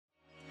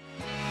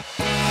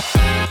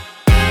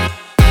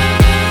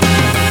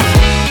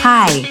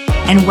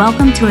and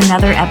welcome to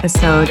another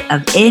episode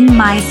of In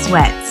My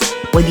Sweats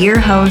with your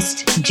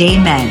host, Jay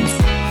Menz.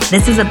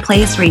 This is a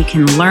place where you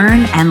can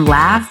learn and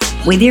laugh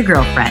with your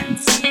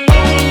girlfriends.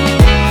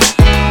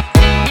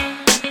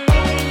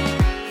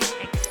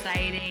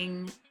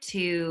 Exciting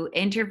to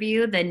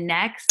interview the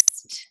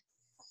next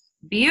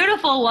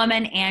beautiful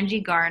woman, Angie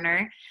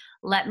Garner.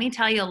 Let me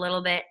tell you a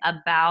little bit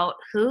about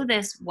who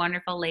this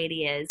wonderful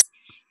lady is.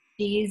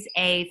 She's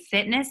a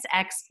fitness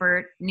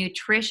expert,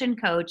 nutrition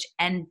coach,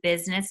 and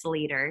business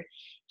leader.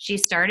 She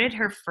started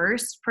her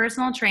first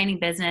personal training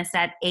business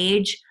at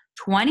age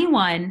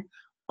 21,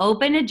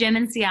 opened a gym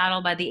in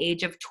Seattle by the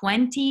age of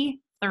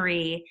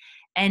 23,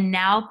 and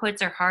now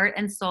puts her heart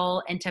and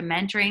soul into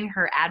mentoring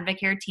her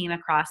Advocare team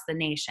across the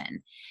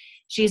nation.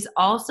 She's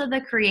also the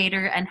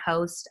creator and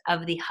host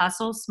of the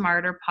Hustle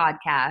Smarter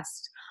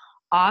podcast,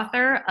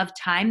 author of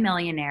Time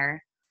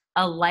Millionaire,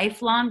 a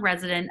lifelong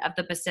resident of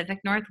the Pacific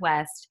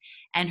Northwest,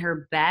 and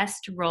her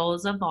best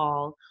roles of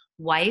all,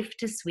 wife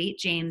to Sweet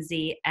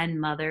Jamesy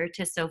and mother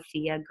to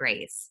Sophia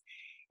Grace.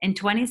 In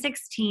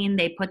 2016,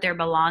 they put their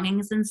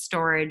belongings in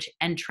storage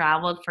and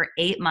traveled for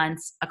 8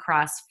 months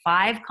across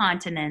 5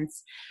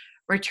 continents,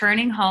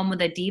 returning home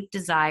with a deep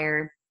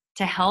desire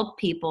to help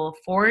people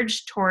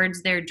forge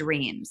towards their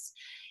dreams.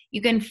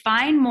 You can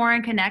find more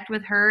and connect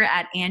with her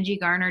at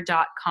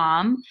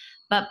angiegarner.com.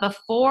 But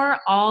before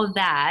all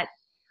that,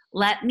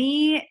 let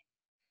me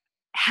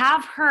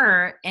have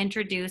her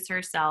introduce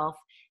herself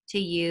to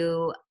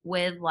you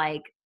with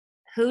like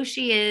who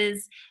she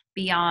is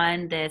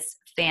beyond this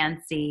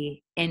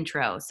fancy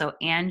intro. So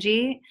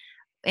Angie,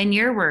 in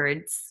your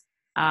words,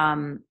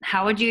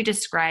 how would you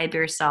describe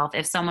yourself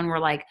if someone were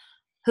like,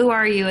 who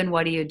are you and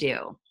what do you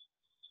do?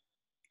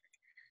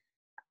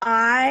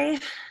 I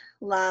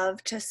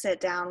love to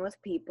sit down with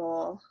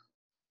people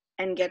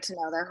and get to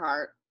know their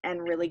heart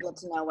and really get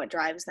to know what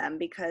drives them,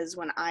 because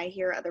when I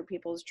hear other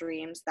people's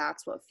dreams,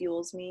 that's what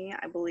fuels me.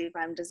 I believe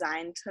I'm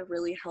designed to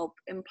really help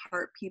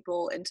impart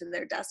people into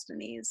their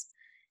destinies,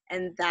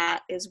 and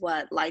that is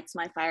what lights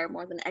my fire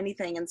more than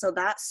anything. And so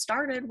that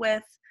started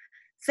with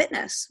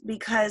fitness,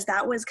 because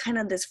that was kind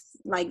of this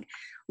like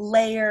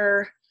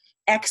layer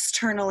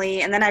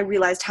externally, and then I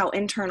realized how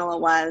internal it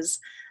was,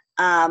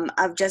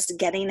 of just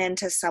getting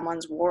into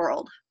someone's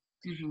world.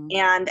 Mm-hmm.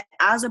 And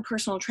as a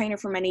personal trainer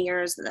for many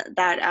years,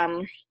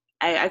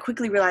 I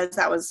quickly realized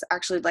that was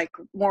actually like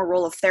more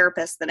role of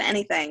therapist than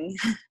anything.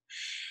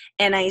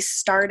 And I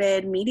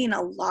started meeting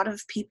a lot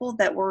of people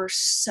that were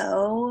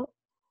so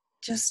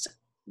just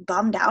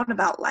bummed out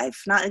about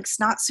life,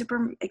 not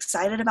super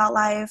excited about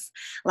life.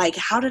 Like,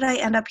 how did I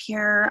end up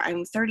here?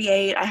 I'm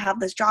 38. I have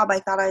this job I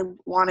thought I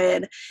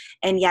wanted,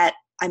 and yet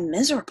I'm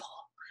miserable.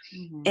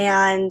 Mm-hmm.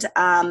 And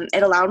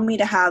it allowed me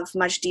to have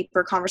much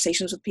deeper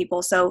conversations with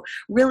people. So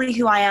really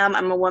who I am,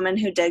 I'm a woman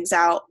who digs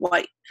out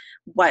what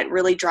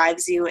really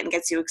drives you and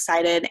gets you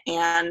excited.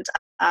 And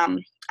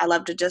I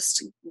love to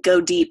just go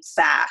deep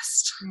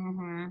fast.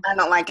 Mm-hmm. I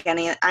don't like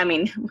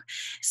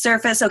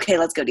surface. Okay,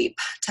 let's go deep.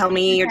 Tell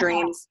me your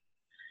dreams.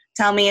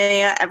 Tell me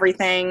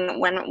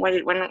everything.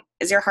 When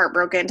is your heart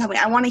broken? Tell me.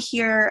 I want to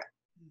hear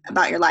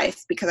about your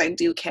life, because I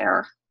do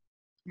care.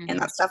 Mm-hmm. And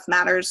that stuff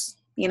matters,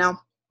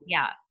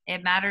 Yeah.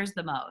 It matters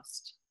the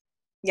most.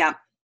 Yeah.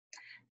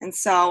 And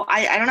so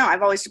I don't know.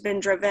 I've always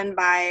been driven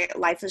by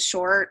life is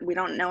short. We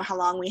don't know how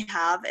long we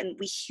have. And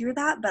we hear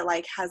that, but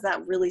like, has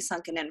that really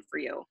sunken in for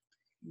you?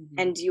 Mm-hmm.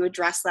 And do you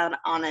address that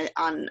on a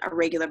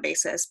regular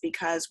basis?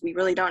 Because we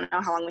really don't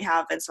know how long we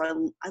have. And so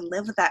I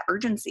live with that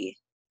urgency.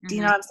 Mm-hmm. Do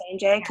you know what I'm saying,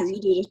 Jay? Because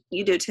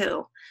you do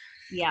too.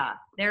 Yeah,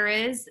 there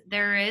is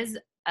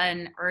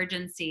an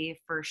urgency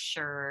for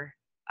sure.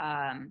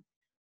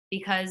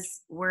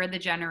 Because we're the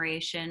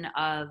generation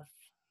of,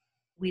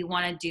 we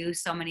want to do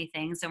so many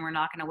things and we're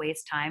not going to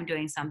waste time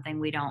doing something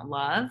we don't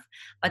love.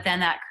 But then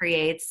that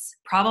creates,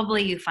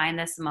 probably you find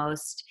this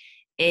most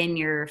in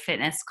your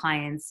fitness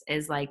clients,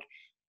 is like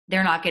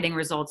they're not getting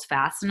results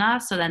fast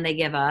enough. So then they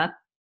give up.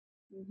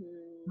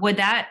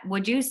 Mm-hmm.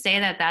 Would you say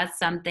that that's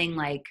something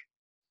like,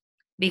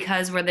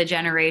 because we're the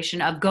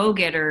generation of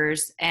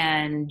go-getters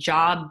and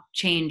job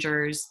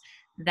changers,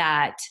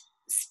 that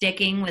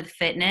sticking with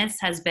fitness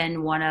has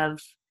been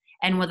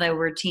and with a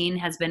routine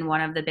has been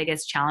one of the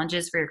biggest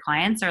challenges for your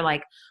clients? Or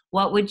like,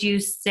 what would you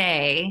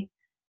say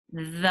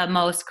the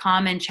most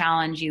common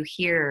challenge you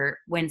hear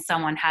when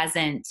someone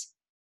hasn't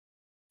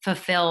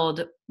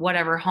fulfilled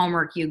whatever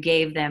homework you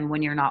gave them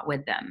when you're not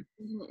with them?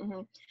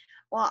 Mm-hmm.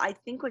 Well, I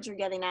think what you're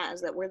getting at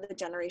is that we're the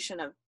generation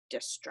of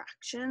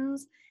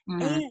distractions.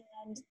 Mm-hmm.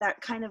 And that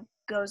kind of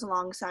goes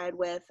alongside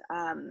with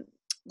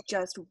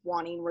just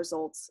wanting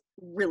results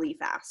really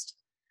fast.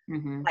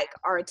 Mm-hmm. Like,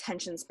 our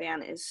attention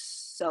span is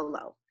so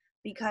low.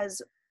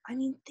 Because,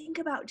 think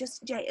about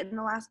just, Jay, in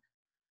the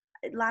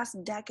last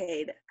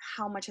decade,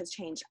 how much has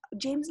changed.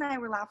 James and I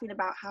were laughing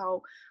about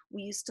how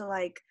we used to,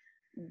 like,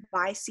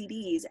 buy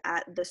CDs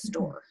at the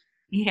store.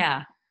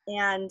 Yeah.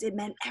 And it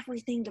meant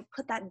everything to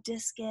put that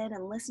disc in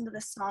and listen to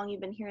the song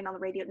you've been hearing on the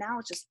radio. Now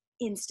it's just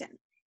instant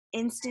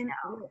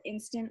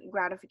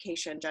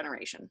gratification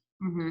generation.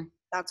 Mm-hmm.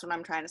 That's what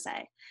I'm trying to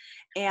say.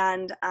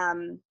 And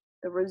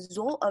the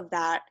result of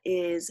that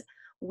is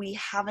we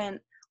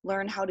haven't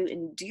learned how to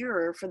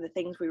endure for the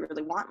things we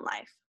really want in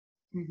life.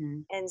 Mm-hmm.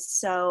 And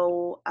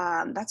so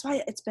that's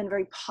why it's been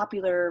very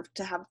popular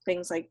to have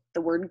things like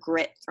the word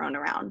grit thrown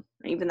around.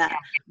 Even that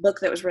book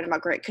that was written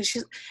about grit,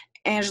 because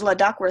Angela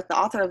Duckworth, the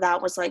author of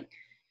that, was like,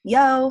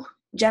 yo,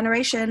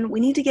 generation, we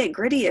need to get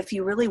gritty if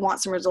you really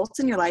want some results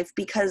in your life,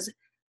 because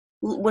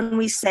when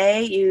we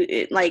say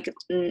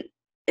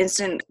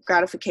instant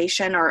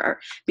gratification or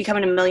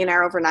becoming a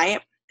millionaire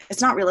overnight,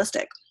 it's not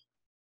realistic.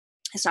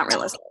 It's not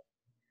realistic.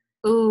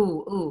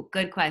 Ooh,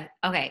 good question.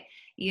 Okay,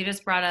 you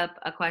just brought up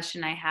a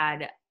question I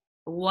had.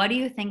 What do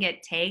you think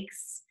it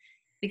takes?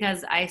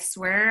 Because I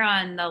swear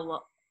on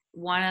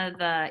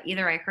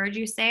either I heard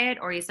you say it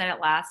or you said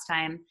it last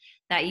time,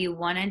 that you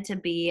wanted to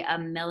be a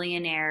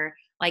millionaire.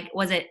 Like,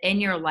 was it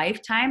in your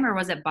lifetime or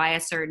was it by a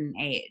certain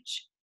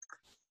age?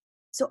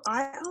 So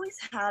I always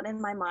had in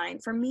my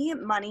mind, for me,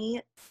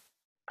 money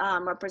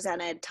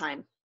represented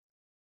time.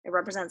 It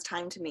represents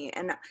time to me.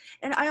 And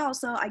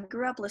I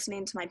grew up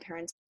listening to my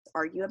parents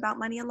argue about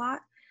money a lot.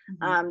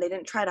 Mm-hmm. They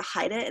didn't try to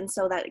hide it. And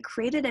so that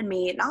created in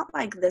me, not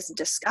like this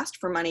disgust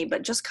for money,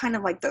 but just kind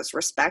of like this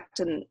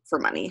respect for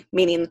money,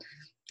 meaning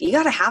you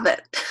got to have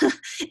it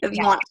if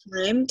you want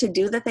time to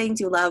do the things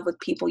you love with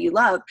people you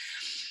love.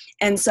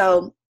 And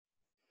so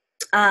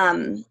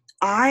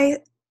I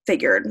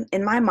figured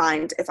in my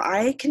mind, if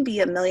I can be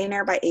a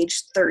millionaire by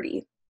age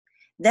 30,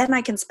 then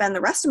I can spend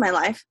the rest of my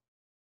life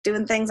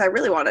doing things I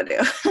really want to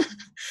do.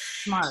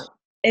 Smart.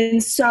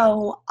 And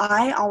so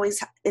I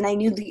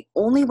knew the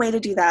only way to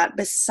do that,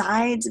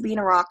 besides being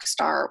a rock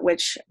star,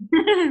 which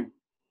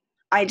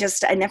I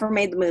never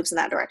made the moves in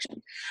that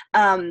direction.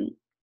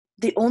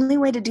 The only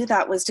way to do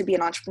that was to be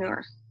an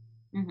entrepreneur.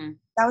 Mm-hmm.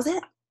 That was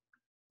it.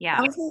 Yeah.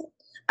 That was it.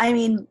 I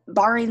mean,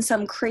 barring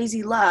some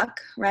crazy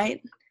luck, right?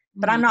 Mm-hmm.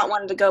 But I'm not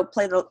wanting to go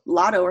play the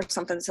lotto or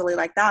something silly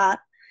like that.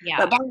 Yeah.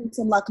 But barring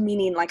some luck,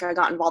 meaning like I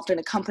got involved in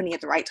a company at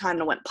the right time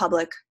and went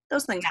public,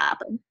 those things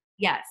happen.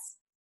 Yes.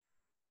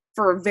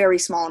 For a very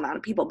small amount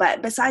of people.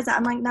 But besides that,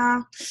 I'm like,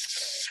 nah,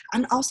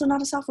 I'm also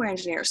not a software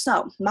engineer.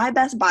 So my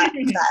best bet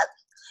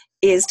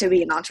is to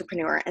be an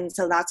entrepreneur. And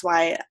so that's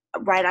why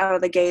right out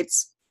of the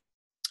gates,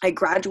 I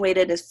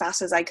graduated as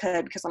fast as I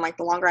could, because I'm like,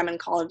 the longer I'm in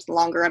college, the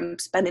longer I'm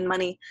spending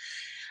money.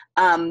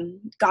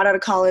 Got out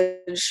of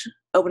college,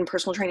 opened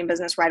personal training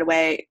business right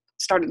away,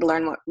 started to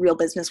learn what real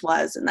business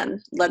was, and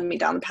then led me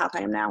down the path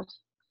I am now.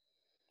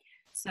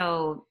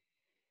 So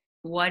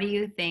what do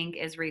you think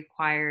is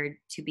required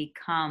to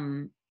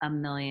become a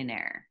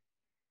millionaire?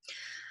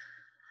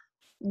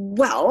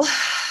 Well,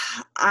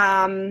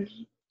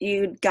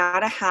 you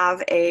gotta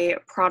have a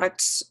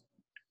product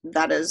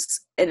that is,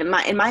 in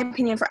my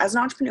opinion, as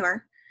an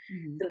entrepreneur,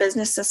 mm-hmm. the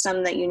business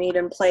system that you need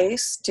in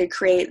place to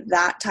create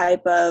that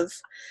type of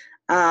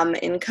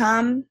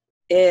income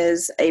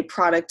is a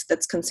product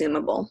that's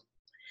consumable.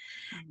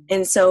 Mm-hmm.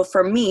 And so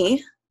for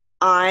me,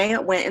 I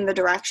went in the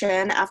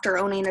direction after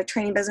owning a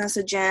training business,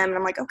 a gym, and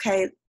I'm like,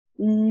 okay,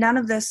 none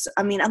of this,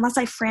 I mean, unless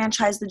I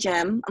franchise the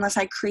gym, unless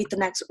I create the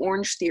next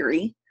Orange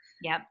Theory.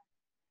 Yep.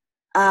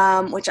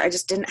 Which I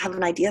just didn't have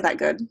an idea that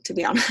good, to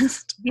be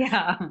honest.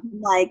 Yeah.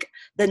 Like,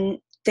 the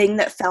thing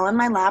that fell in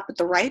my lap at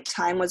the right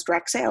time was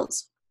direct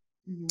sales.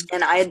 Mm-hmm.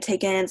 And I had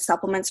taken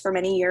supplements for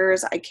many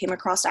years. I came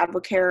across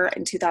Advocare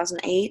in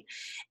 2008.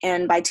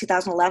 And by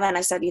 2011,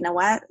 I said, you know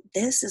what?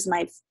 This is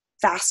my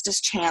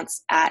fastest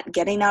chance at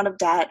getting out of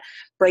debt,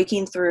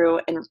 breaking through,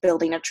 and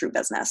building a true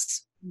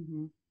business.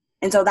 Mm-hmm.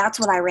 And so that's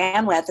what I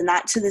ran with. And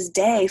that to this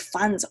day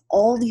funds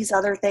all these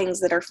other things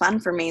that are fun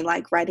for me,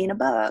 like writing a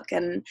book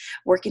and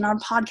working on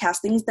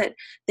podcasts, things that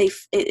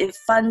it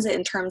funds it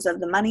in terms of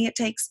the money it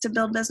takes to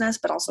build business,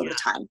 but also the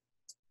time.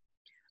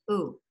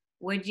 Ooh,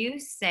 would you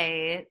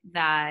say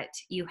that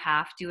you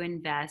have to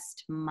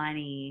invest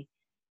money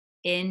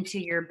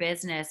into your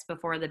business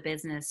before the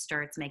business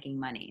starts making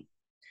money?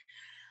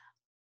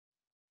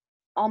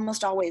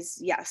 Almost always,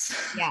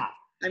 yes. Yeah.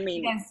 I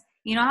mean, because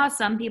you know how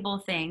some people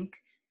think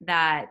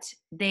that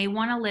they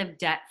want to live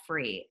debt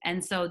free,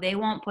 and so they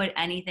won't put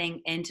anything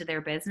into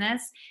their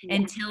business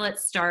until it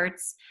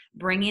starts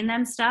bringing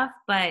them stuff.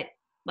 But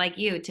like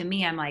you, to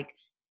me, I'm like,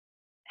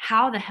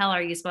 how the hell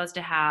are you supposed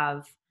to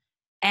have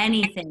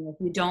anything if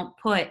you don't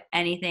put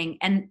anything?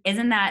 And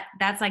isn't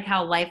that's like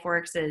how life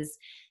works, is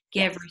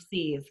give,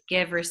 receive,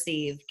 give,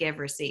 receive, give,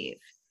 receive.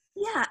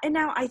 Yeah. And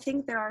now I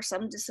think there are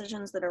some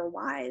decisions that are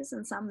wise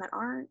and some that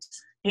aren't.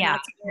 And yeah,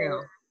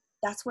 true.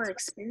 That's where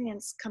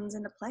experience comes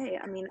into play.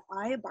 I mean,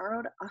 I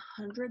borrowed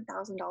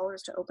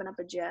 $100,000 to open up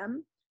a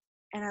gym,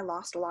 and I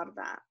lost a lot of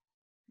that.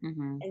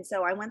 Mm-hmm. And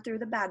so I went through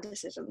the bad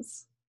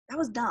decisions. That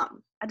was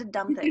dumb. I did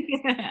dumb things.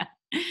 I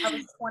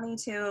was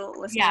 22.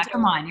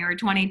 Come on. You were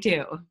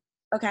 22.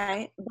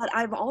 Okay. But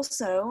I've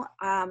also,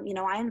 I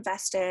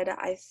invested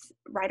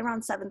right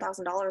around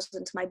 $7,000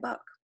 into my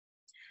book.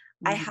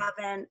 Mm-hmm. I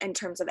haven't, in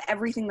terms of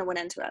everything that went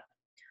into it.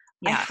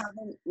 Yeah.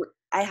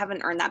 I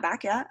haven't earned that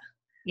back yet.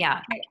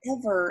 Yeah.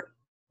 However,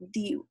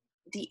 the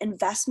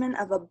investment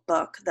of a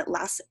book that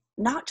lasts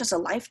not just a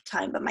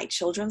lifetime, but my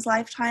children's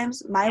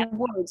lifetimes, my Yeah.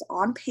 words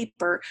on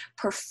paper,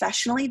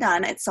 professionally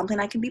done. It's something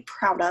I can be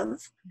proud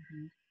of.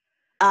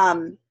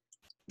 Mhm.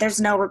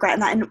 There's no regret in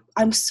that. And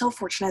I'm so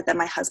fortunate that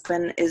my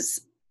husband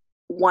is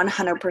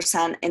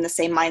 100% in the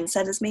same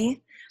mindset as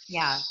me.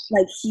 Yeah.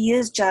 Like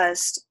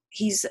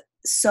he's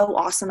so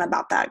awesome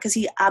about that, because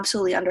he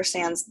absolutely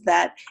understands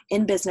that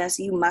in business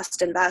you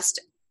must invest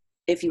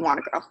if you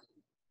want to grow.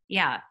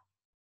 Yeah.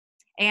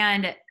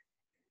 And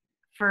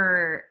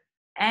for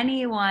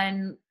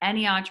anyone,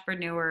 any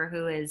entrepreneur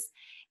who is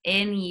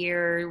in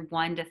year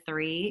 1 to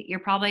 3, you're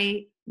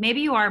probably,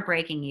 maybe you are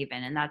breaking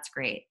even, and that's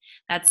great.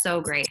 That's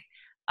so great.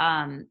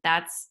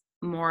 That's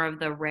more of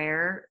the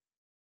rare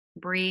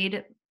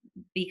breed,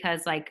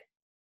 because like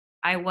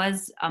I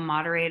was a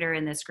moderator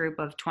in this group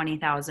of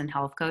 20,000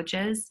 health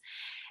coaches.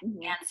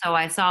 Mm-hmm. And so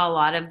I saw a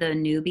lot of the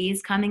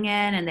newbies coming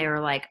in, and they were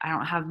like, I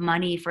don't have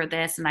money for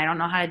this, and I don't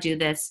know how to do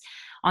this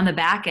on the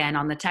back end,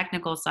 on the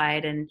technical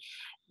side.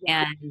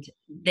 Yeah. And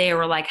they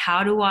were like,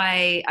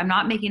 I'm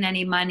not making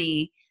any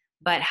money,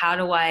 but how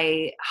do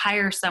I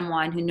hire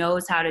someone who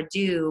knows how to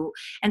do?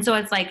 And so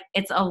it's like,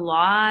 it's a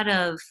lot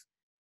of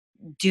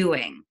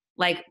doing.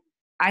 Like,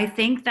 I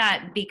think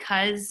that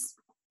because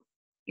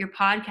your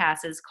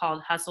podcast is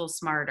called Hustle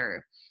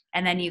Smarter,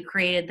 and then you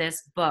created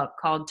this book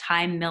called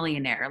Time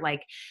Millionaire,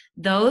 like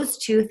those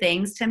two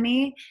things to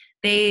me,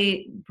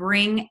 they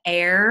bring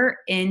air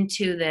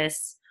into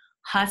this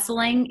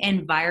hustling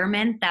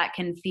environment that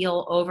can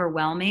feel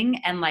overwhelming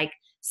and like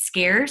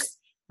scarce.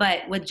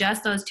 But with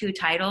just those two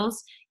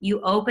titles,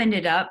 you opened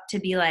it up to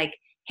be like,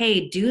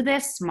 hey, do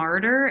this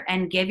smarter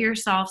and give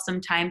yourself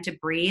some time to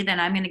breathe. And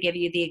I'm going to give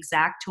you the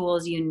exact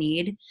tools you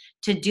need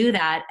to do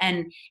that.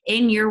 And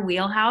in your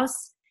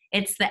wheelhouse,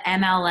 it's the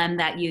MLM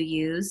that you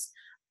use.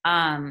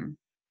 And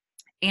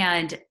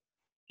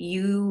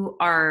you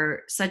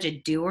are such a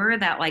doer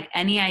that like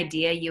any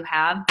idea you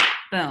have,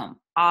 boom,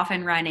 off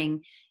and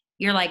running.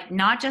 You're like,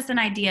 not just an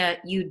idea,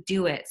 you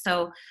do it.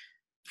 So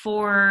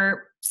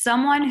for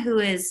someone who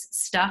is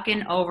stuck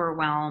in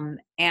overwhelm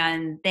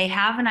and they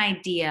have an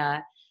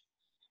idea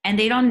and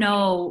they don't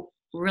know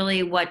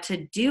really what to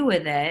do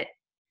with it,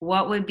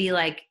 what would be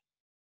like,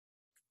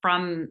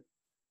 from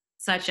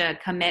such a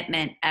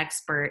commitment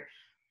expert,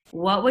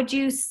 what would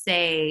you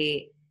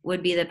say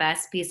would be the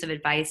best piece of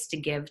advice to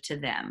give to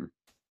them?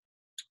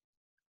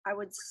 I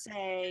would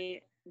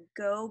say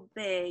go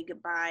big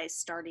by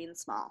starting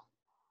small.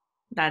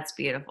 That's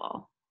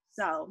beautiful.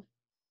 So,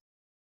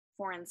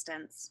 for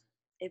instance,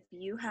 if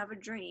you have a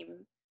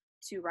dream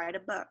to write a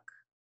book,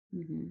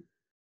 Mm-hmm.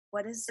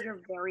 what is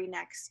your very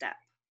next step?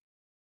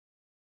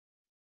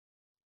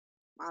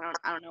 I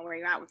don't know where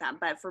you're at with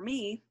that, but for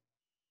me,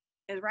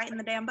 is writing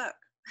the damn book.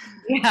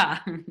 Yeah.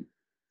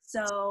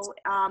 So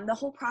the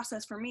whole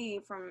process for me,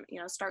 from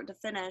start to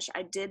finish,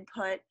 I did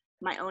put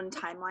my own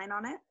timeline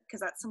on it,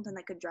 because that's something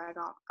that could drag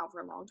out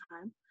for a long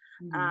time.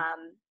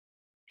 Mm-hmm.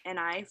 And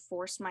I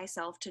forced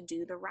myself to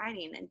do the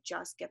writing and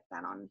just get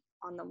that on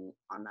the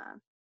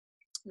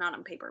not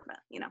on paper, but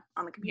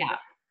on the computer. Yeah.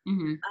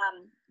 Mm-hmm.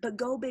 But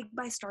go big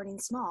by starting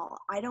small.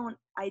 I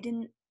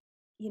didn't,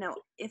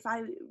 if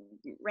I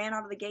ran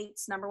out of the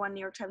gates #1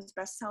 New York Times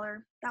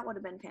bestseller, that would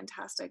have been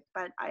fantastic.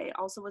 But I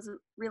also was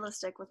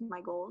realistic with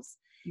my goals.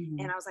 Mm-hmm.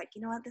 And I was like,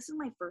 you know what? This is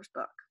my first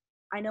book.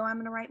 I know I'm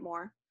going to write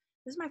more.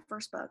 This is my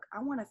first book.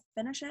 I want to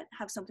finish it,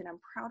 have something I'm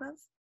proud of,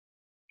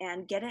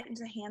 and get it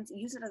into hands,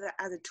 use it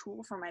as a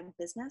tool for my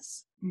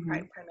business,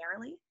 Mm-hmm.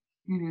 primarily.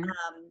 Mm-hmm.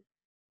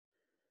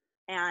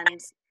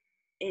 And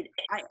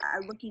I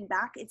looking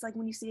back, it's like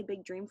when you see a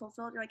big dream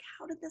fulfilled, you're like,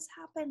 how did this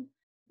happen? And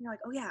you're like,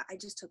 oh yeah, I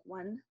just took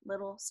one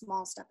little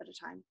small step at a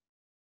time.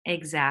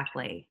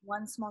 Exactly.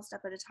 One small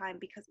step at a time,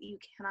 because you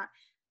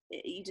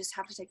just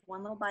have to take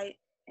one little bite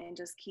and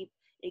just keeps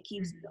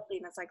Mm-hmm.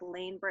 building. It's like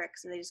laying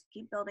bricks, and they just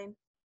keep building.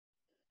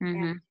 And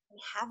Mm-hmm.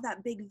 I have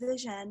that big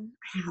vision.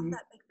 Mm-hmm.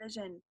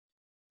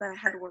 But I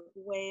had to work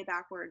way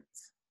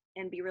backwards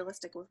and be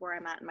realistic with where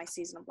I'm at in my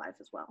season of life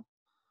as well.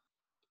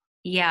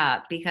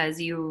 Yeah,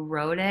 because you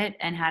wrote it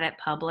and had it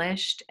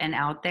published and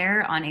out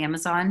there on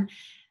Amazon.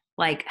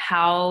 Like,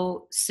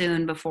 how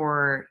soon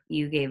before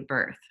you gave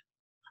birth?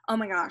 Oh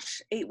my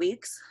gosh, 8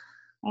 weeks.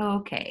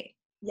 Okay.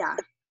 Yeah.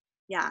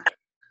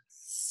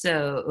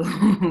 So,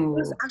 It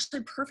was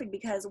actually perfect,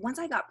 because once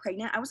I got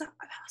pregnant, I was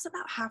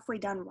about halfway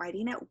done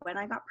writing it when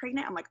I got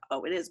pregnant. I'm like,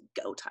 oh, it is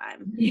go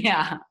time.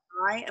 yeah.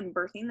 I am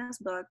birthing this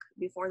book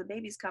before the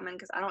baby's coming,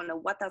 because I don't know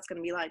what that's going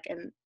to be like,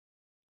 and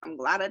I'm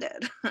glad I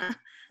did.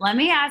 Let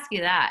me ask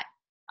you that.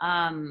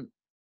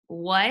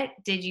 What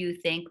did you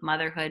think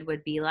motherhood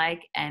would be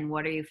like, and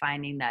what are you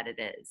finding that it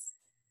is?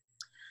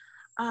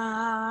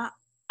 I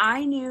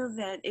knew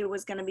that it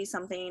was going to be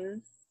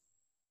something.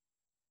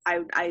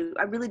 I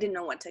really didn't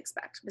know what to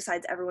expect.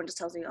 Besides, everyone just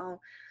tells me, oh,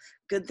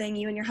 good thing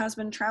you and your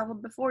husband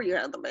traveled before you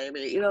had the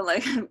baby.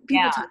 Like people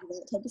Yeah. tell me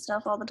that type of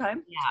stuff all the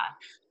time.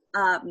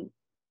 Yeah.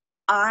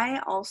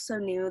 I also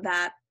knew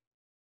that,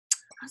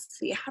 let's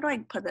see, how do I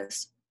put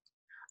this?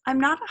 I'm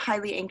not a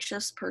highly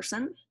anxious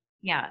person.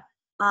 Yeah.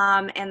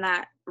 And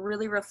that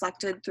really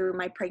reflected through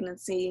my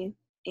pregnancy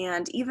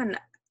and even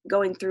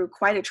going through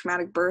quite a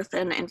traumatic birth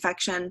and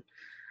infection,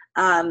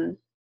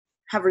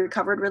 have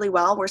recovered really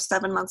well. We're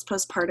 7 months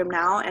postpartum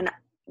now. And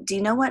do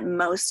you know what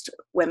most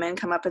women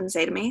come up and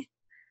say to me?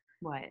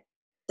 What?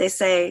 They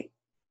say,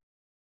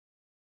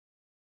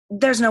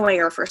 there's no way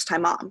you're a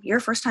first-time mom. You're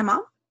a first-time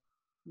mom?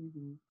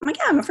 Mm-hmm. I'm like,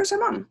 yeah, I'm a first-time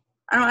mom.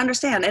 I don't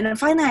understand. And then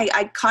finally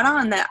I caught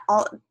on that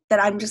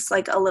I'm just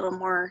like a little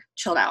more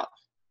chilled out.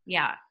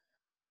 Yeah.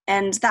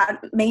 And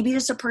that maybe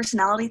is a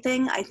personality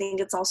thing. I think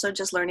it's also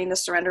just learning to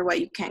surrender what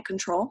you can't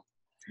control.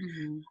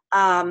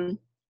 Mm-hmm.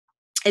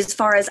 As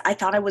far as I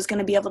thought I was going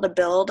to be able to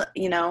build,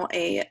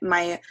 a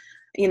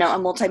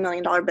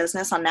multi-million-dollar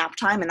business on nap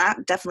time. And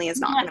that definitely is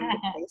not going to be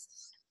the case.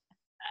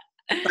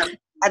 But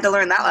I had to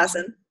learn that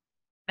lesson.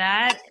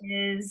 That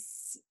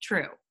is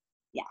true.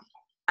 Yeah.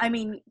 I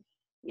mean,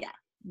 yeah.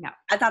 No.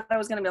 I thought I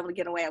was going to be able to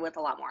get away with a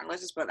lot more.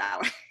 Let's just put it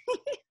that way.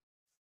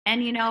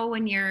 And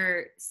when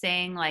you're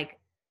saying like,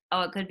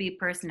 oh, it could be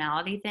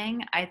personality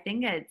thing, I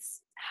think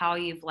it's how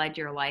you've led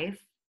your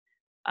life,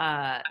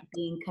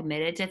 being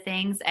committed to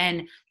things,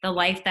 and the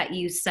life that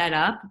you set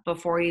up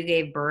before you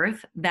gave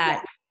birth,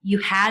 that you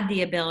had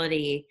the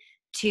ability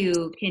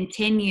to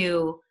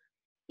continue.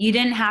 You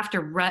didn't have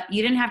to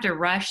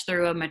rush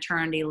through a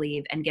maternity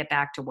leave and get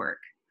back to work.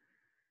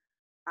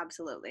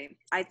 Absolutely.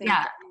 I think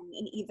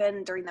and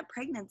even during the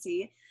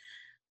pregnancy,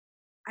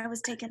 I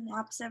was taking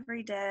naps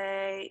every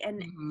day,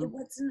 and it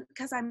wasn't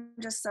because I'm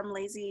just some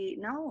lazy.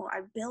 No, I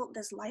built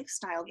this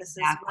lifestyle. This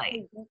is what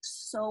I worked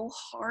so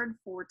hard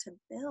for to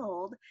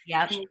build,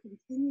 and we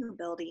continue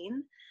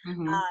building.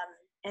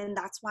 And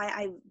that's why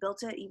I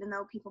built it, even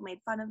though people made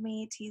fun of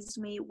me, teased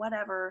me,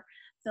 whatever,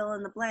 fill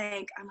in the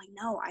blank. I'm like,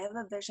 no, I have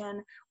a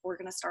vision. We're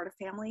going to start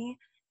a family,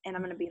 and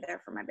I'm going to be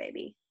there for my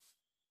baby.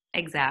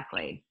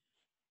 Exactly.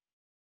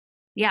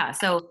 Yeah.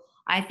 So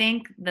I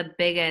think the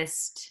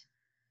biggest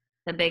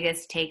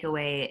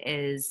takeaway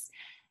is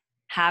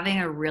having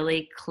a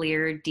really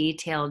clear,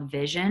 detailed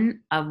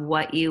vision of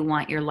what you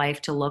want your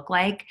life to look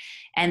like,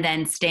 and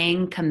then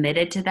staying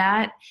committed to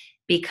that.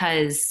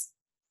 Because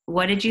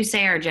what did you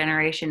say our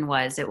generation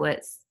was? It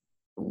was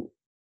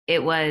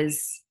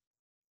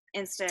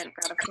instant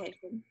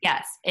gratification.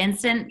 Yes.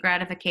 Instant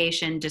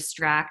gratification,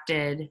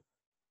 distracted.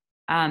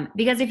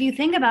 Because if you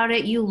think about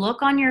it, you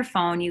look on your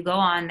phone, you go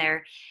on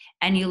there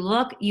and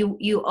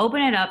you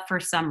open it up for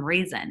some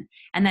reason.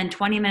 And then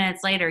 20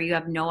 minutes later, you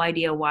have no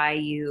idea why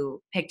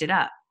you picked it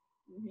up.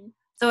 Mm-hmm.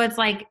 So it's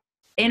like,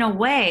 in a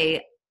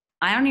way,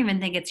 I don't even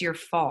think it's your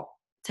fault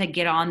to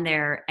get on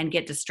there and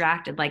get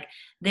distracted. Like,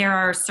 there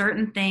are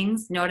certain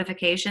things,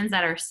 notifications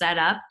that are set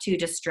up to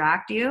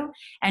distract you.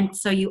 And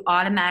so you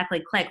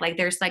automatically click. Like,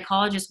 there's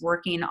psychologists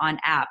working on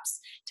apps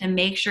to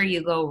make sure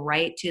you go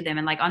right to them.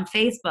 And like on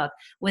Facebook,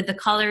 with the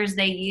colors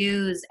they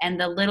use and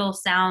the little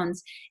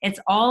sounds, it's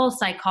all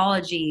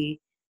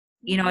psychology.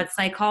 It's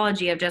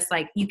psychology of just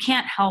like, you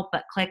can't help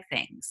but click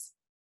things.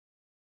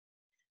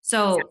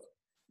 So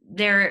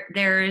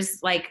there's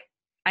like,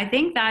 I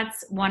think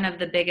that's one of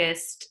the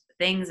biggest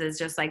things, is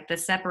just like the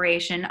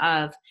separation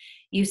of,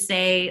 you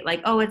say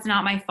like, oh, it's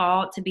not my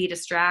fault to be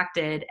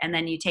distracted, and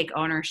then you take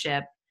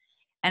ownership.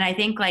 And I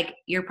think like,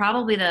 you're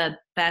probably the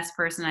best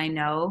person I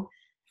know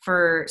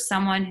for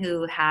someone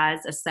who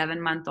has a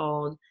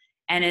 7-month-old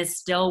and is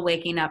still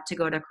waking up to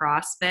go to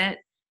CrossFit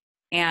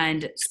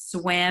and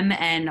swim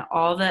and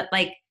all the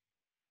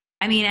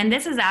and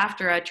this is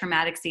after a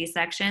traumatic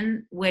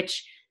C-section,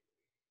 which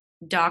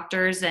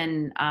doctors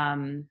and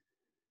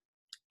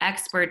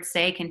experts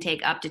say can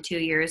take up to 2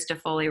 years to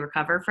fully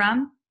recover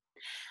from.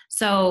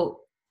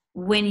 So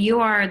when you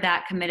are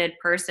that committed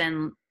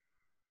person,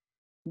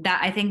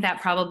 that I think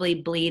that probably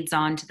bleeds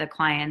on to the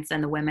clients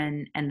and the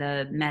women and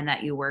the men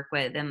that you work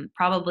with, and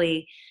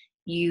probably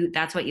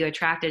that's what you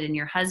attracted in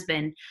your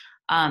husband.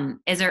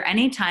 Is there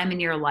any time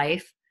in your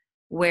life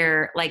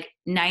where like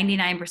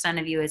 99%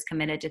 of you is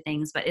committed to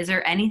things, but is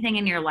there anything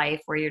in your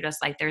life where you're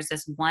just like, there's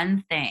this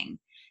one thing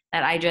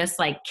that I just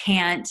like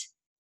can't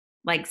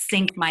like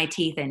sink my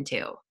teeth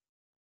into?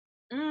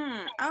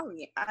 Oh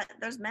yeah,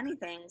 there's many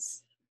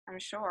things, I'm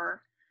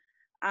sure.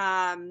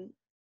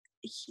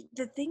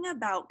 The thing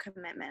about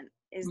commitment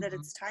is that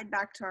it's tied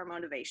back to our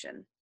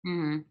motivation.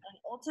 And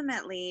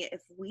ultimately,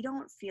 if we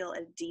don't feel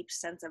a deep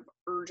sense of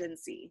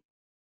urgency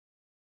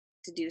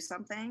to do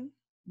something,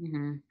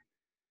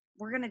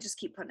 we're going to just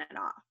keep putting it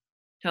off.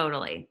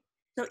 Totally.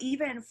 So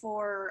even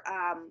for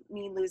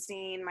me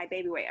losing my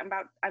baby weight,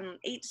 I'm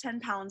 8 to 10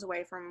 pounds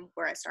away from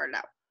where I started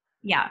out.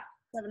 Yeah.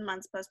 7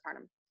 months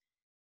postpartum.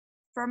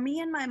 For me,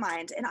 in my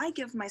mind, and I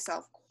give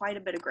myself quite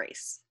a bit of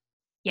grace.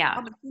 Yeah.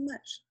 Probably too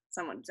much,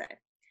 someone would say.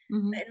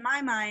 But in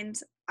my mind,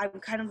 I'm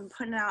kind of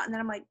putting it out, and then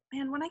I'm like,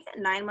 man, when I get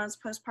 9 months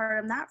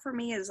postpartum, that for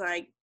me is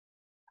like,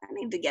 I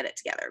need to get it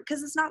together.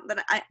 Because it's not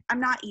that I'm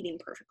not eating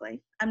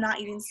perfectly. I'm not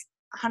eating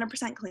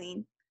 100%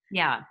 clean.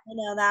 Yeah. I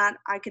know that.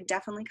 I could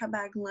definitely come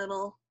back a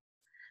little.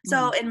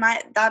 So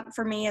that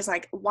for me is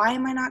like, why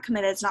am I not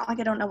committed? It's not like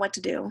I don't know what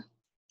to do.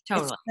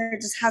 Totally. There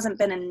just hasn't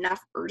been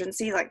enough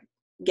urgency, like,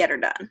 get her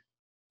done.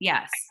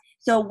 Yes.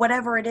 So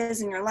whatever it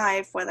is in your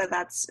life, whether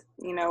that's,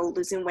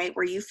 losing weight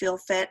where you feel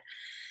fit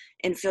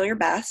and feel your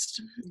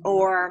best,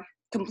 or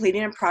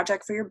completing a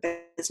project for your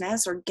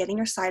business, or getting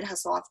your side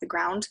hustle off the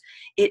ground,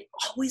 it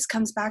always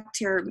comes back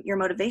to your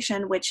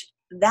motivation, which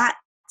that's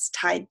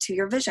tied to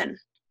your vision.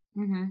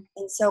 And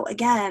so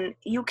again,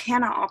 you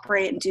cannot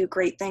operate and do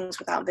great things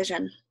without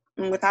vision.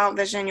 And without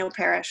vision, you'll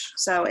perish.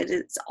 So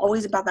it's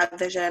always about that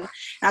vision.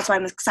 That's why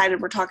I'm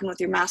excited we're talking with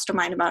your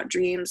mastermind about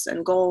dreams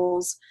and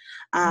goals,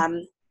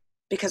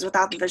 because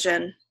without the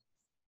vision,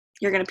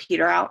 you're going to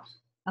peter out.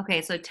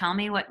 Okay, so tell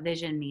me what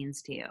vision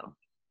means to you.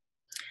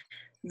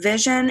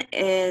 Vision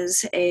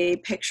is a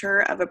picture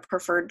of a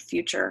preferred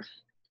future.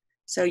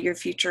 So your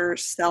future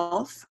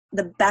self,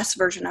 the best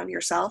version of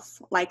yourself,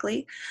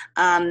 likely,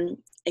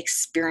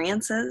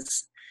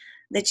 experiences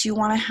that you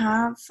want to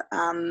have,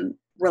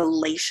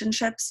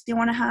 relationships you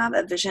want to have,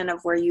 a vision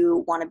of where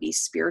you want to be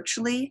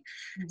spiritually.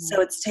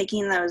 So it's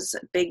taking those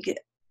big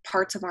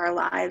parts of our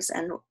lives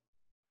and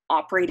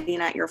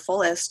operating at your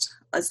fullest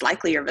is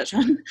likely your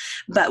vision.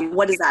 But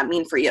what does that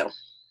mean for you?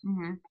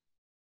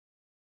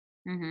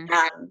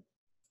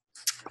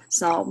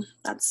 So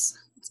that's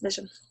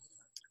vision.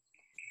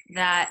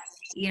 That,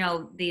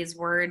 these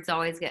words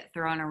always get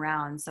thrown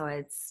around. So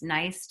it's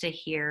nice to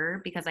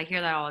hear, because I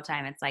hear that all the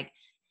time. It's like,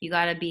 you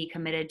got to be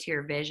committed to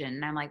your vision.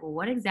 And I'm like, well,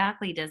 what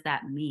exactly does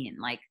that mean?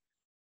 Like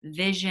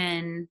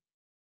vision,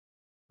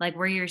 like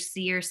where you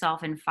see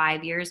yourself in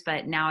 5 years.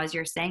 But now as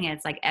you're saying it,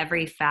 it's like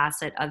every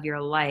facet of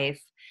your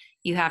life,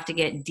 you have to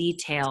get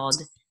detailed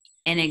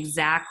in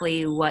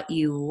exactly what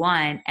you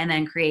want and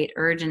then create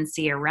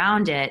urgency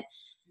around it.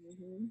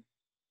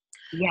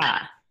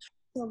 Yeah.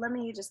 So let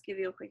me just give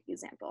you a quick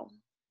example.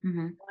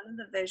 One of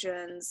the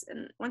visions,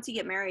 and once you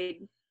get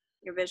married,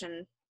 your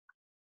vision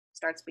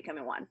starts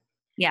becoming one.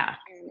 Yeah.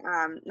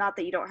 And not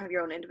that you don't have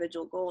your own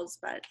individual goals,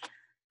 but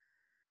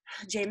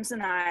James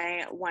and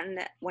I, one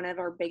of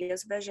our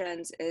biggest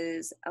visions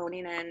is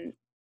owning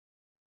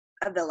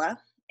a villa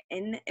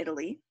in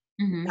Italy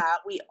that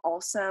we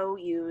also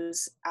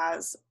use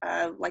as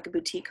a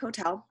boutique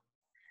hotel.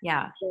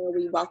 Yeah. Where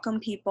we welcome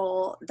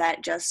people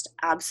that just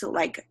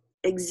absolutely,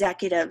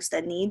 executives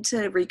that need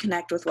to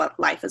reconnect with what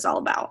life is all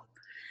about.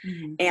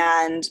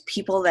 And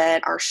people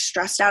that are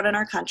stressed out in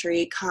our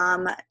country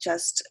come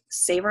just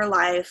savor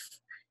life,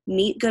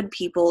 meet good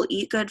people,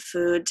 eat good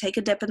food, take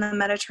a dip in the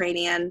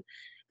Mediterranean,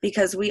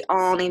 because we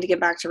all need to get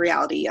back to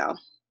reality, yo.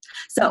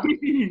 So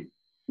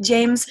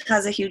James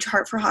has a huge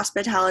heart for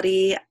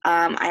hospitality.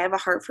 I have a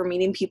heart for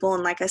meeting people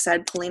and, like I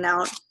said, pulling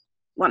out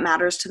what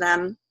matters to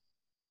them.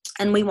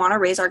 And we want to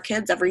raise our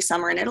kids every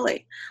summer in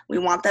Italy. We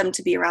want them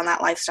to be around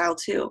that lifestyle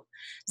too.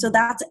 So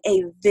that's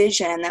a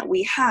vision that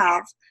we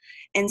have.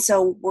 And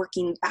so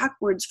working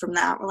backwards from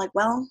that, we're like,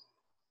 well,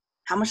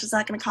 how much is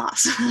that going to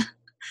cost?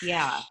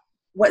 Yeah.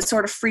 What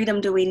sort of freedom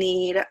do we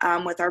need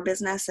with our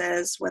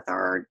businesses, with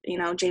our,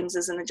 James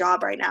is in a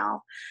job right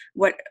now.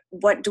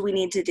 What do we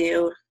need to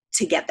do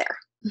to get there?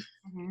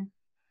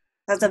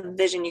 That's a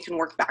vision you can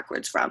work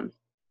backwards from.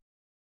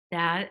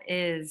 That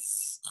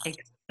is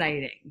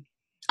exciting.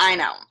 I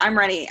know. I'm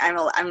ready.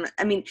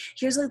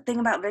 Here's the thing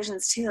about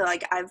visions too.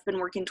 Like, I've been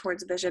working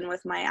towards a vision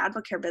with my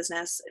Advocare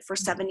business for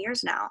 7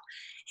 years now.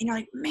 And you're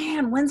like,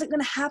 man, when's it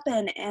going to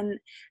happen? And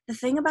the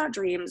thing about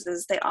dreams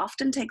is they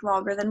often take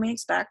longer than we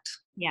expect.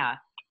 Yeah.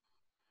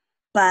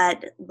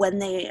 But when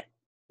they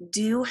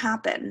do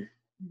happen,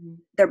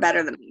 they're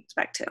better than we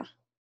expect to.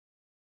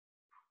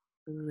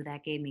 Ooh,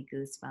 that gave me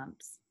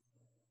goosebumps.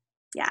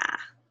 Yeah.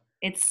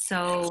 It's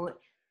so,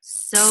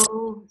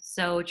 so,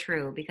 so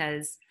true,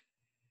 because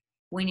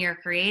when you're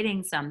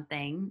creating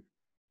something,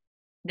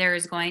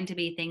 there's going to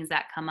be things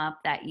that come up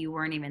that you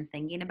weren't even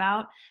thinking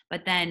about.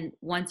 But then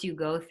once you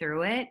go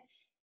through it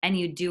and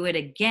you do it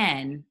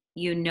again,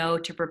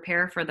 to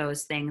prepare for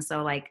those things.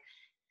 So like,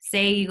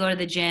 say you go to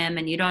the gym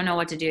and you don't know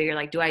what to do. You're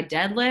like, do I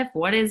deadlift?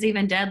 What is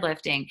even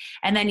deadlifting?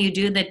 And then you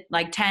do the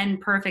 10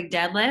 perfect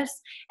deadlifts.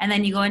 And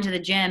then you go into the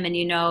gym and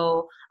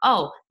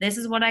oh, this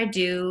is what I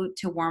do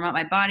to warm up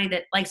my body.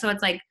 So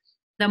it's like,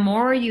 the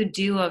more you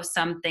do of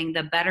something,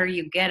 the better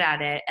you get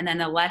at it. And then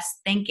the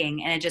less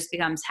thinking, and it just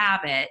becomes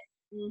habit.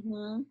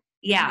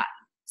 Yeah.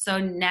 So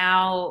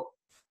now,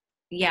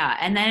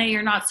 and then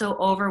you're not so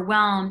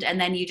overwhelmed, and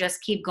then you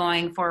just keep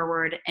going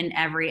forward in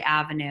every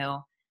avenue.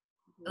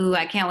 Ooh,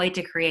 I can't wait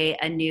to create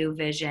a new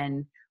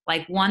vision,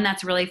 like one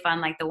that's really fun,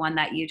 like the one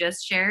that you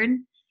just shared.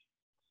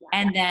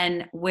 And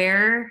then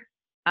where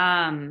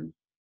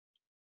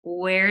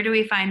do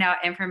we find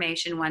out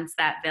information once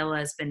that villa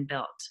has been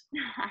built?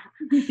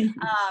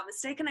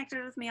 Stay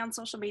connected with me on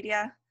social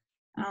media.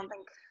 I don't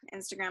think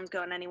Instagram's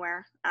going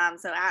anywhere.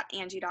 So at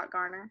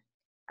Angie.Garner.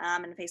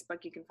 And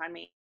Facebook, you can find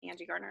me,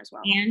 Angie Garner, as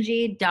well.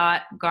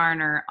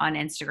 Angie.Garner on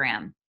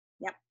Instagram.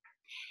 Yep.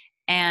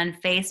 And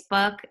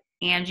Facebook,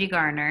 Angie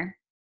Garner.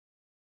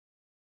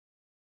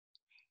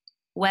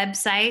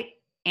 Website,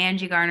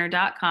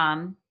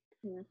 angiegarner.com.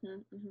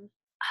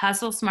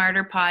 Hustle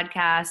Smarter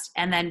podcast.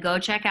 And then go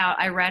check out,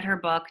 I read her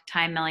book,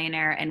 Time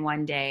Millionaire in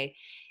One Day.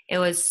 It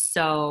was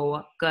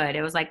so good.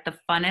 It was like the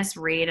funnest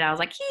read. I was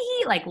like, hee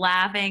hee, like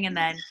laughing. And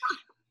then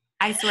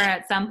I swear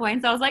at some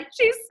points I was like,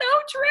 she's so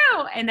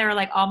true. And they were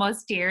like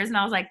almost tears. And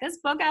I was like, this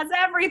book has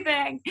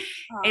everything.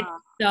 It's Uh,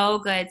 so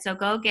good. So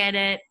go get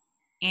it.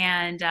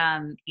 And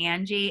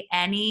Angie,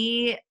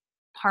 any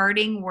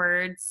parting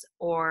words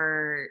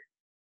or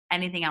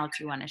anything else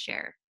you want to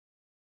share?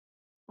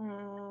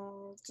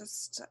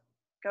 just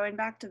going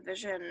back to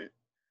vision,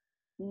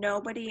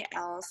 nobody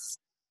else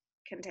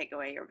can take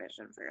away your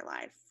vision for your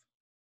life.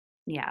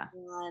 Yeah,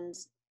 And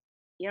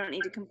you don't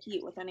need to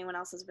compete with anyone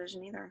else's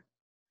vision either.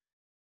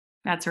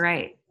 that's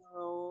right.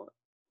 So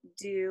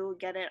do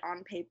get it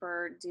on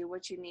paper, do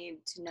what you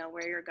need to know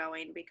where you're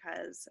going,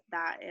 because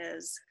that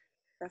is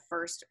the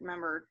first.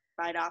 Remember,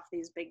 bite off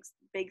these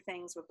big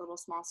things with little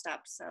small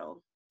steps.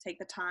 So take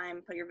the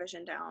time, put your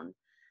vision down.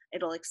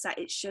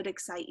 It should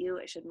excite you,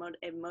 it should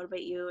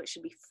motivate you, it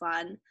should be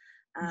fun,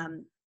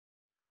 and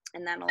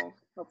that'll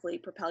hopefully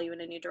propel you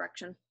in a new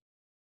direction.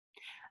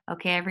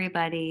 Okay,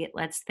 everybody,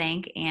 let's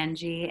thank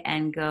Angie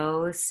and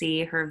go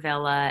see her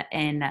villa.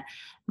 And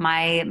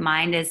my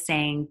mind is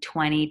saying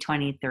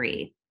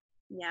 2023.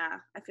 Yeah,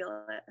 I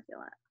feel it.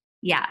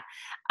 Yeah.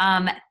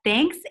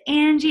 Thanks,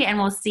 Angie. And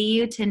we'll see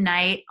you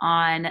tonight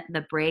on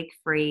the Break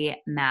Free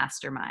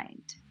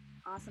Mastermind.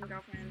 Awesome,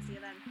 girlfriend. See you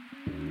then.